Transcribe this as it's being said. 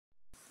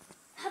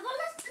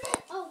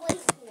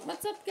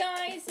up,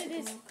 guys? It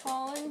is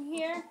Colin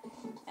here,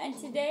 and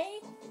today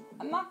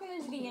I'm not going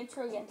to do the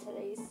intro again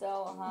today.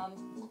 So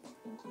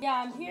yeah,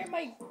 I'm here at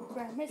my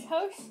grandma's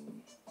house.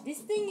 This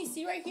thing you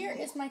see right here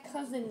is my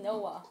cousin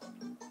Noah.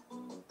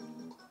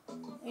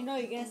 You know,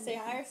 you're gonna say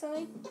hi or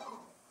something?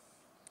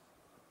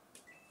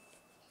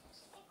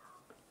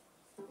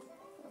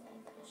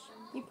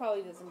 He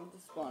probably doesn't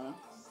just wanna.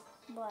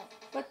 What?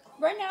 But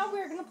right now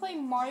we're gonna play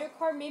Mario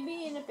Kart.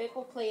 Maybe in a bit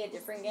we'll play a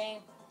different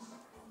game.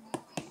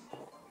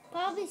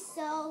 Probably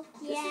so.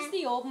 Yeah. This is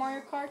the old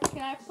Mario Kart.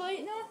 Can I play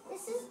it now?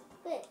 This is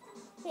wait,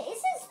 this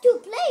is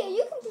two-player.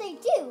 You can play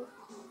too.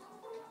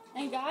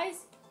 And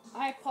guys,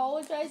 I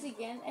apologize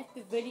again if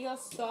the video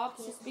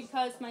stops just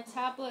because my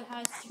tablet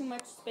has too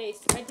much space.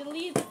 I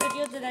deleted the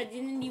video that I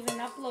didn't even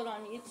upload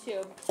on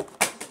YouTube.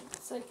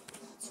 It's like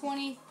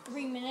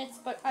 23 minutes,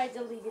 but I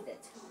deleted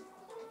it.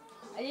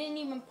 I didn't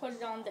even put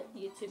it on the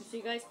YouTube, so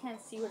you guys can't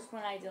see which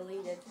one I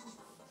deleted.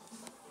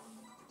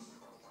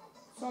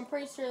 So I'm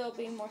pretty sure there'll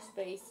be more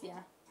space,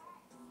 yeah.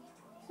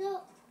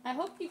 So I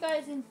hope you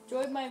guys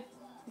enjoyed my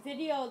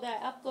video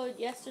that I uploaded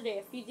yesterday.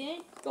 If you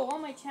didn't, go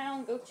on my channel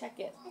and go check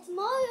it. it's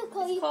Mario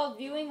Kart. It's called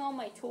Viewing All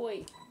My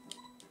Toys.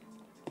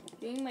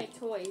 Viewing My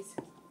Toys.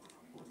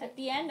 At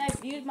the end, I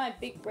viewed my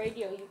big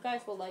radio. You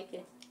guys will like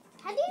it.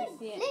 How do you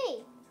play?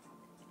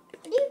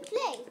 How do you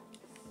play?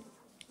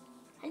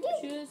 How do you?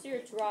 Choose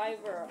your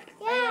driver.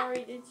 Yeah. I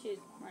already did choose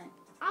mine.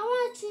 I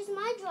want to choose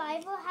my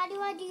driver. How do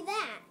I do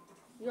that?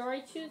 You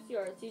already choose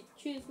yours. You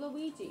choose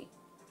Luigi.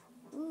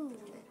 Ooh.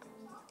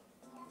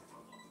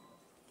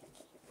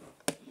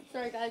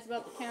 Sorry guys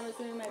about the camera's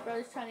moving. My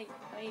brother's trying to,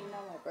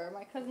 not my brother,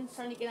 my cousin's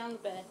trying to get on the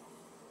bed.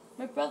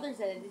 My brother's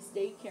at his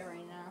daycare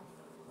right now.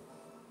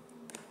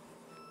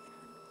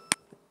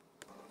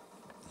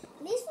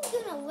 At least we're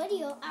doing a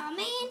video. Oh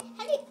man,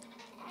 how do you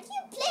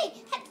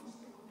play?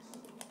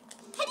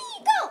 How do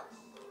you go?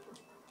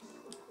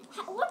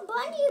 What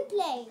button do you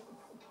play?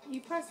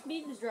 You press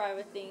B to drive,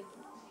 I think.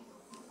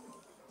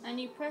 And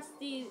you press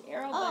the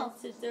arrow Oh.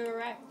 buttons to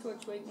direct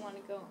which way you want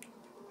to go.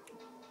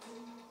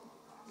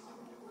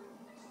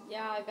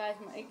 Yeah, guys,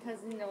 my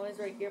cousin Noah's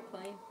right here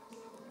playing.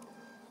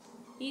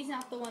 He's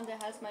not the one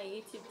that has my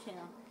YouTube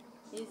channel.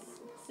 His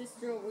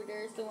sister over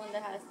there is the one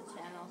that has the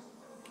channel.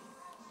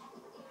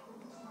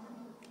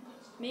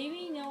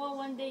 Maybe, Noah,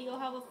 one day you'll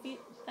have a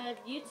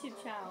YouTube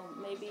channel.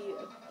 Maybe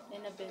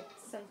in a bit,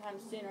 sometime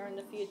sooner in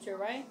the future,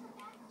 right?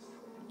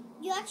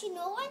 You actually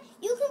know what?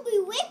 You can be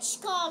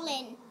rich,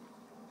 Colin.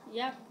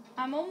 Yep.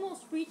 I'm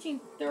almost reaching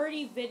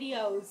 30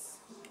 videos.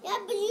 Yeah,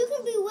 but you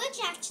can be rich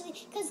actually,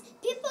 because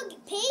people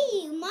pay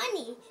you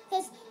money.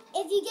 Because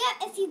if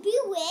you be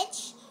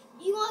rich,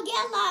 you will get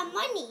a lot of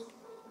money.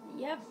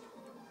 Yep.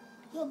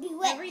 You'll be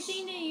rich.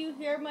 Everything that you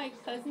hear my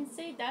cousin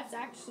say, that's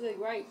actually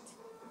right.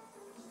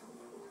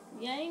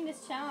 Getting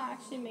this channel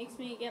actually makes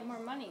me get more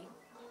money.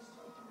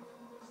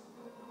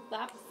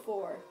 Lap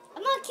 4.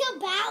 I'm gonna kill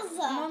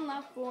Bowser. I'm on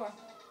lap 4.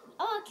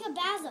 I wanna kill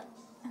Bowser.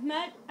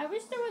 Matt, I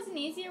wish there was an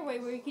easier way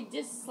where you could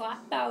just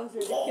slap Bowser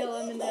to kill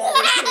him in the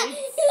other kids.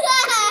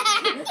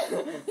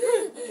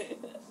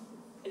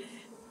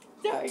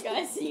 Sorry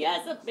guys, he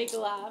has a big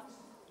laugh.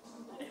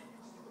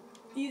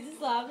 He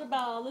just laughs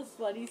about all this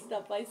funny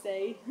stuff I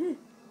say.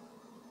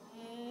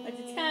 But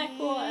it's kind of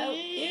cool. It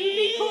would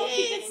be cool if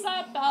you could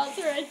slap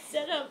Bowser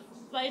instead of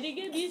fighting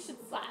him. You should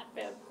slap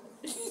him.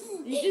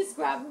 You just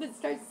grab him and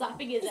start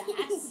slapping his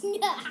ass.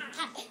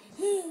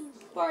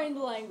 Pardon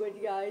the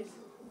language, guys.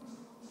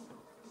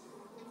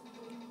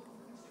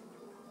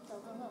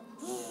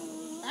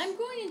 I'm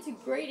going into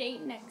grade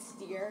 8 next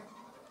year.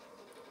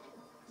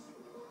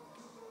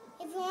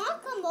 If you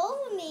want to come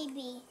over,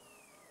 maybe.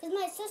 Because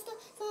my sister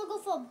want to go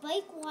for a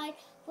bike ride.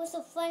 What's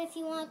so fun if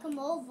you want to come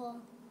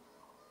over?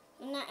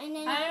 And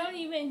then I don't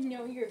even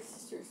know your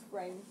sister's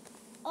friend.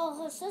 Oh,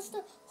 her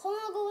sister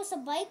want to go with a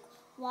bike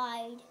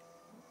ride.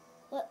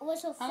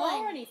 What's so fun?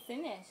 I'm already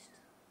finished.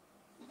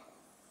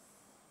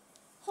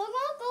 Her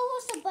want to go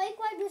with a bike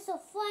ride was so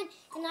fun,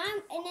 and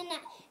I'm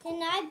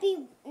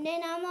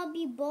gonna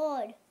be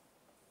bored.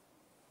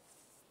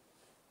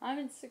 I'm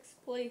in 6th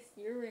place.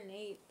 You're in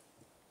 8th.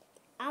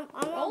 I'm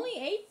Only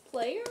 8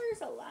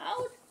 players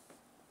allowed?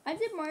 I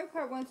did Mario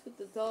Kart once with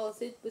the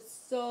dolls. It was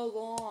so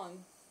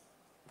long.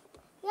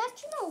 You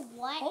actually know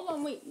what? Hold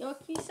on, wait. No,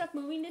 can you stop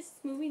moving this?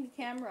 It's moving the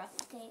camera.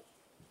 Okay.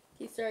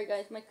 Okay, sorry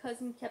guys. My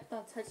cousin kept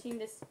on touching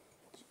this.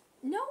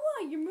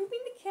 Noah, you're moving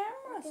the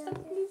camera. Okay, Stop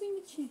okay. moving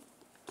the chair.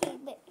 Okay,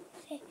 wait.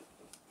 Okay.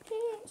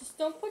 Just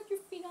don't put your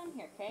feet on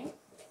here, okay?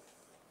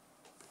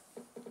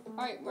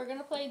 Alright, we're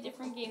gonna play a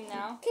different game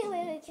now. Okay,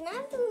 wait. Can I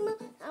have the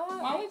remote?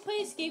 Why don't we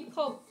play a game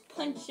called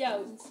Punch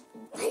Out?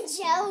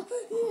 Punch out.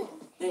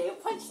 Then you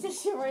punch the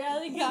shit right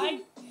out of the guy.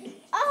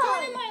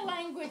 Pardon my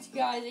language,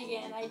 guys.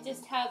 Again, I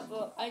just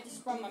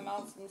run my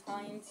mouth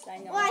sometimes. I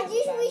know. Well,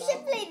 we mouth.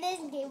 should play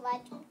this game.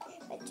 What?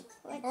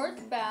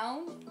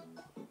 Earthbound.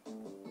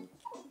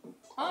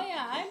 Oh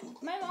yeah,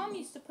 my mom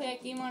used to play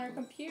a game on her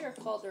computer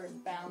called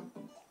Earthbound.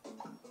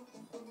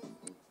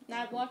 And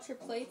I'd watch her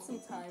play it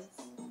sometimes.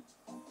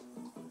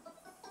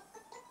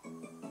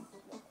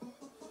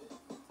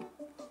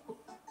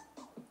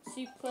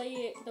 she play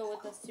it though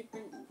with a Super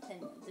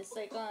Nintendo, just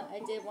like I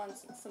did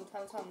once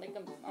sometimes on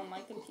on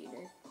my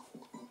computer.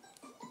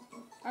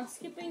 I'm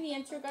skipping the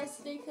intro, guys,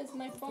 today because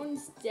my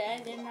phone's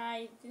dead and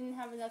I didn't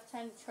have enough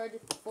time to charge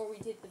it before we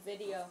did the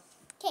video.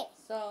 Okay.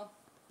 So,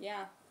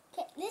 yeah.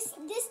 Okay. This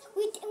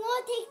we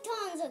want to take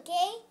turns,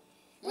 okay?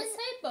 What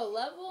type of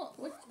level?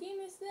 What game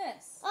is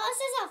this? Oh,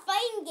 this is a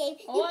fighting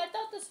game. Oh, I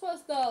thought this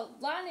was the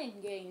Latin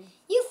game.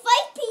 You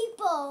fight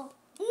people.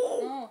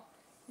 Oh,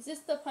 is this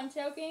the Punch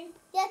Out game?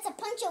 Yeah, it's a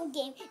punch-out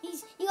game.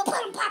 You go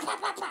pop, pop,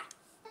 pop, pop, pop.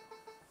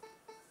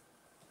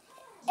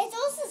 It's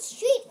also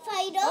Street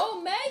Fighter. Oh,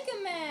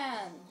 Mega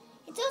Man.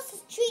 It's also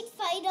Street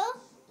Fighter.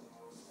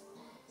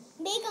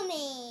 Mega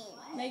Man.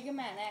 Mega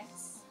Man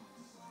X.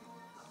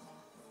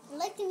 I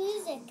like the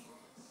music.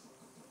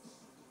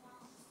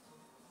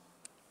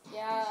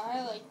 Yeah,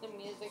 I like the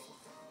music.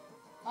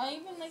 I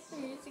even like the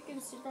music in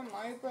Super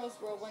Mario Bros.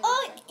 World. When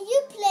Oh,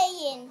 you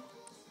playing.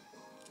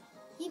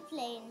 You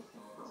playing.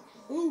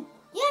 Ooh.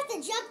 You have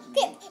to jump.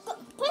 Okay, go,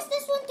 press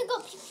this one to go.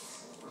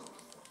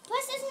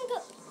 Press this one to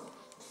go.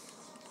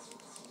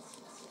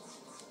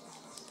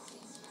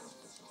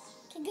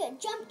 Okay,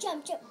 good. Jump,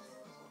 jump, jump.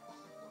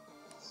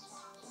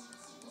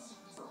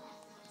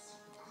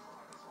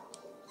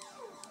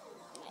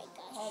 Oh my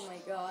gosh. Oh my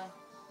god.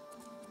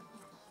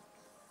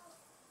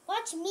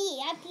 Watch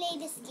me. I play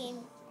this game.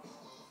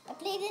 I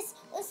play this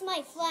with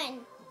my friend.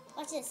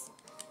 Watch this.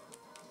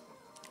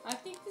 I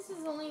think this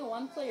is only a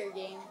one-player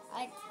game.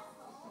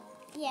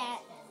 Yeah.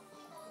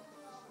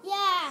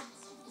 Yeah.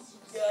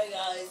 Yeah,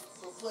 guys,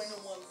 we're playing a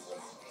one-player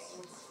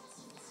game.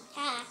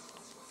 Ha.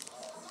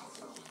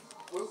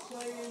 We're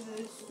playing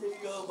this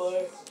thing on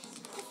my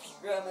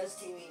grandma's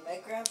TV. My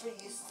grandpa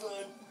used to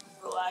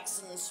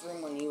relax in this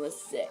room when he was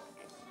sick.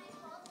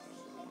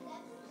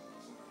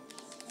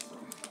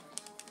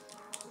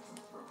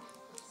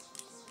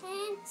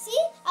 And see,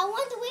 I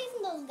went away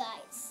from those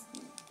guys.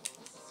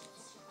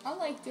 I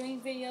like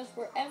doing videos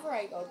wherever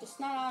I go, just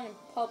not out in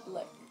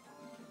public.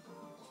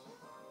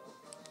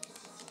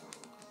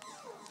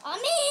 I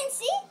mean,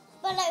 see?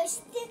 But I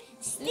was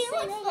Just still so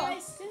you in know, fun.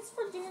 guys, since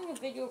we're doing a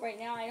video right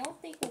now, I don't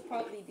think we'll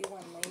probably do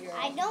one later.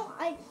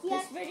 Yeah.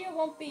 This video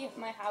won't be at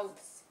my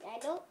house.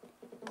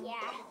 Yeah.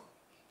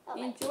 Oh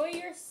my, Enjoy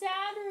your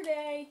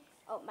Saturday.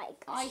 oh my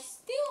I gosh.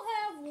 still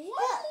have one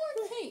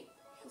more tape.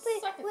 The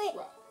second wait.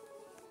 row.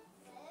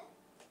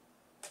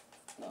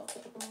 No.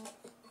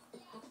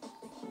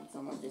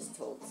 Someone just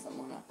told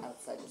someone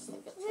outside to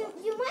sneak up.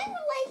 You might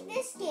not like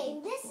this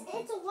game.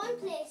 It's a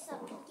one-player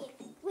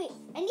game. Wait,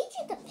 I need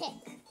you to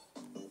pick.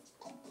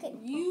 Okay.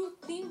 You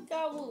think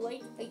I will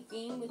like a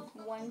game with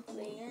one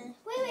player?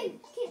 Wait.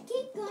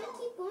 Keep going.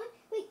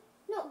 Wait,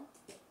 no.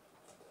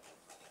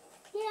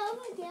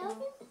 Get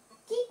over.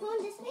 Keep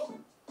going this way.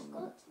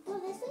 Go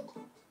this way.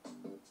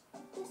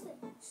 This way.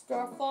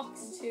 Star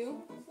Fox 2?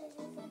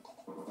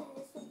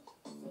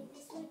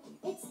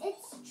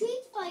 It's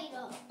Street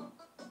Fighter.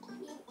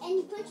 And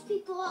you punch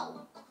people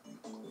out.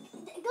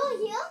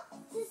 Go here.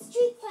 This is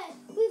Street Fighter.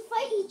 We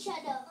fight each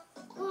other.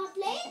 You wanna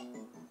play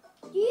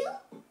it? Do you?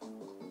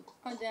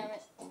 Oh, damn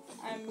it.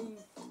 I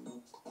moved.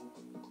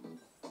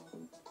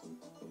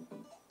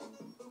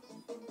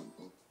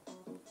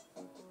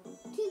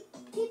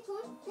 Keep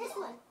going. This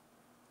one.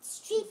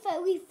 Street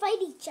Fighter. We fight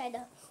each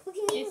other. We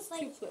can even It's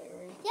fight. 2-player,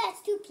 right? Yeah,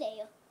 it's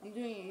 2-player. I'm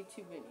doing a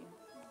YouTube video.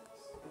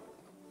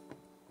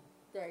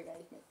 Sorry,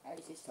 guys. I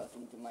was just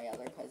talking to my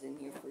other cousin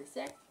here for a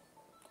sec.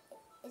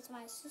 It's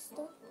my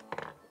sister.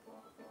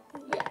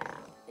 Yeah,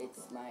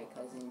 it's my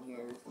cousin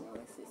here's my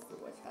sister,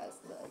 which has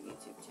the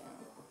YouTube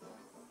channel.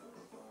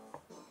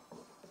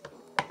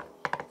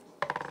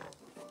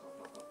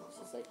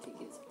 She's like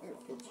taking her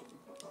picture.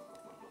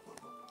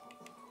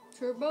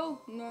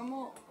 Turbo,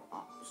 normal,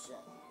 option.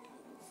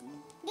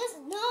 This is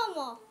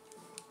normal.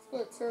 Let's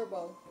go to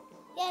turbo.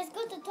 Yeah, let's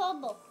go to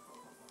turbo.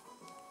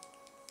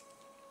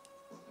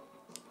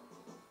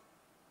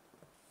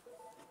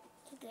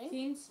 Okay.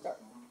 Team start.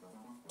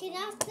 Okay,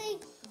 now play.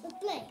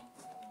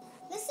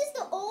 This is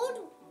the old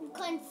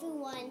Kung Fu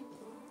one.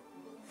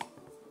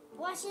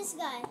 Watch this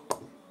guy.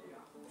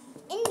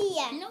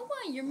 India. You know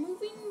what? You're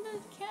moving the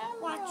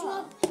camera. Watch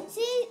up.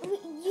 See,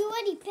 you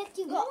already picked.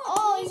 You go. No,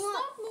 Oh, please you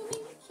want? stop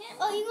moving the camera.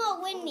 Oh, you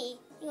gonna win me.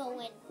 You gonna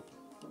win.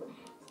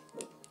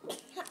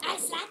 I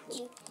slapped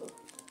you.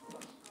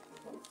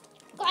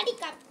 Body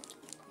cup.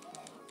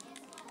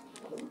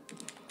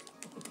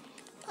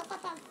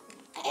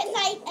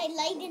 I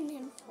lied in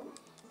him.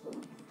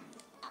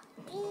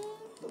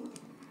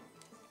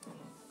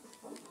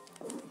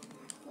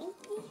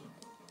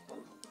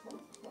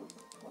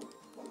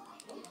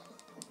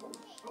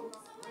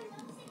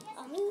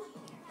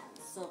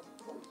 So,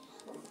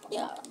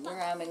 yeah, we're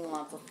having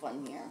lots of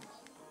fun here.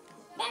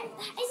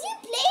 Is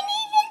he playing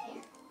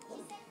even?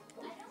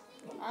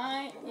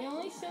 They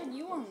only showed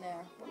you on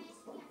there.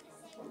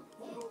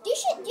 You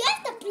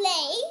have to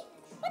play.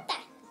 What the?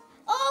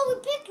 Oh, we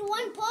picked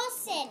one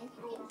person.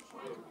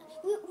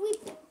 We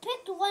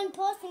picked one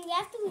person. We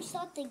have to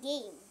restart the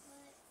game.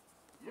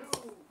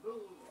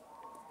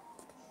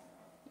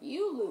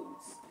 You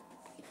lose.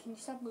 Can you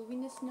stop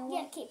moving this, Noah?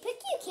 Yeah, okay,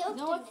 pick your kill.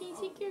 Noah, can you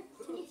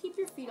keep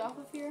your feet off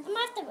of here? I'm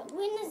have to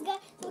win this guy.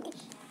 So we can...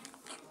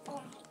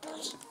 Oh my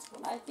gosh.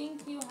 I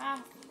think you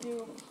have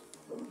to.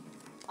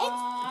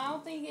 I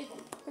don't think it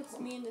puts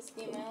me in this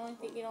game. I only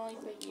think it only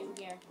puts you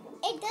here.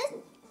 It does,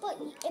 but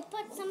it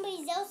puts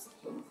somebody else.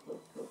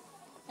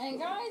 And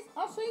guys,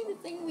 I'll show you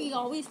the thing we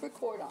always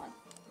record on.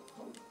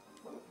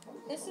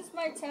 This is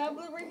my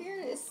tablet right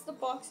here. This is the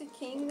box it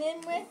came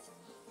in with.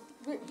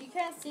 You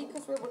can't see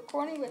because we're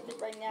recording with it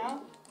right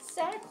now.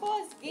 Santa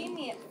Claus gave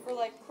me it for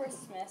like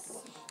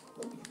Christmas.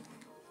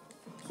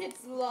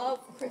 Kids love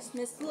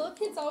Christmas. Little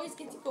kids always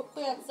get to go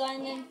play outside,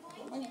 and then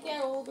when you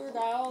get older,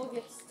 that all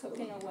gets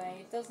taken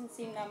away. It doesn't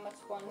seem that much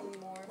fun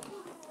anymore.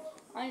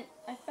 I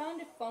found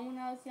it fun when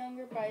I was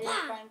younger, but I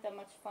didn't find it that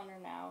much funner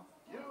now.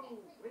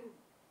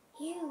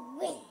 You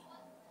win.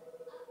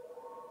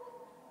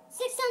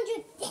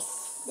 600.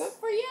 Yes. Good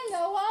for you,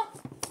 Noah.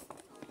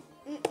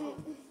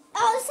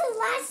 Oh, this is the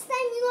last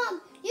time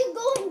you're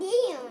going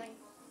down.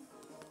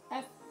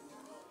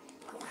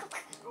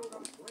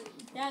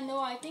 Yeah,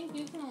 Noah, I think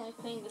you can only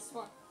play this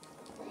one.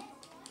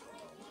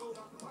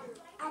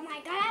 Oh my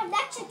god, I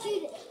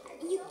electrocuted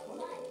you.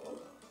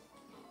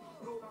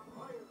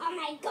 Oh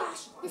my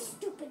gosh, this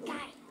stupid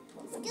guy.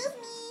 Excuse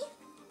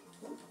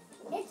me.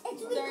 It's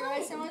Sorry,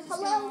 guys, someone's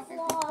just hello,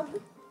 gonna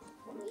vlog.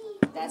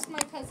 That's my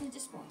cousin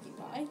just walking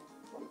by.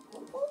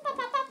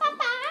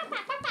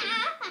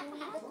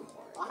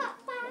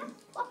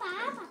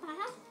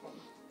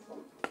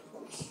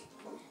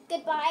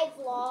 Goodbye,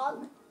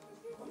 vlog.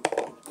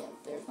 Yeah,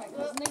 there's my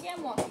cousin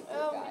again walking by,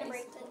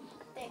 guys.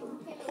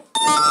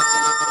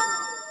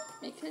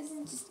 My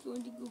cousin's just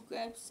going to go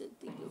grab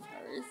something of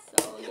hers,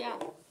 so yeah.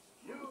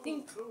 You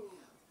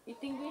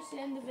think we should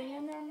end the video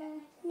now,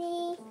 Mom?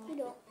 No, we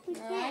don't. We No,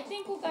 I can't.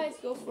 think we'll guys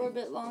go for a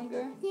bit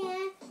longer.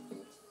 Yeah.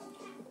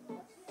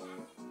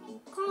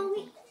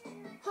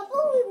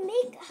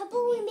 How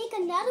about we make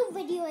another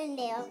video in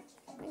there?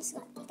 I'm just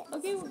gonna take it.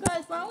 Okay, well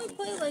guys, why don't we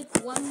play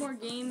like one more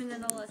game and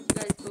then I'll let you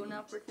guys go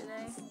now for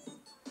today.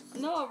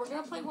 No, we're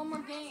gonna play one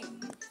more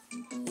game.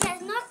 Yeah,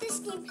 not this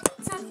game.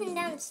 Something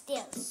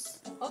downstairs.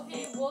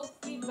 Okay, we'll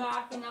be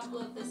back and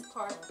upload this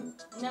part, and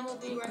then we'll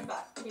be right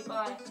back. Okay,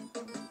 bye.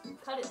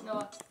 Cut it,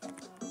 Noah.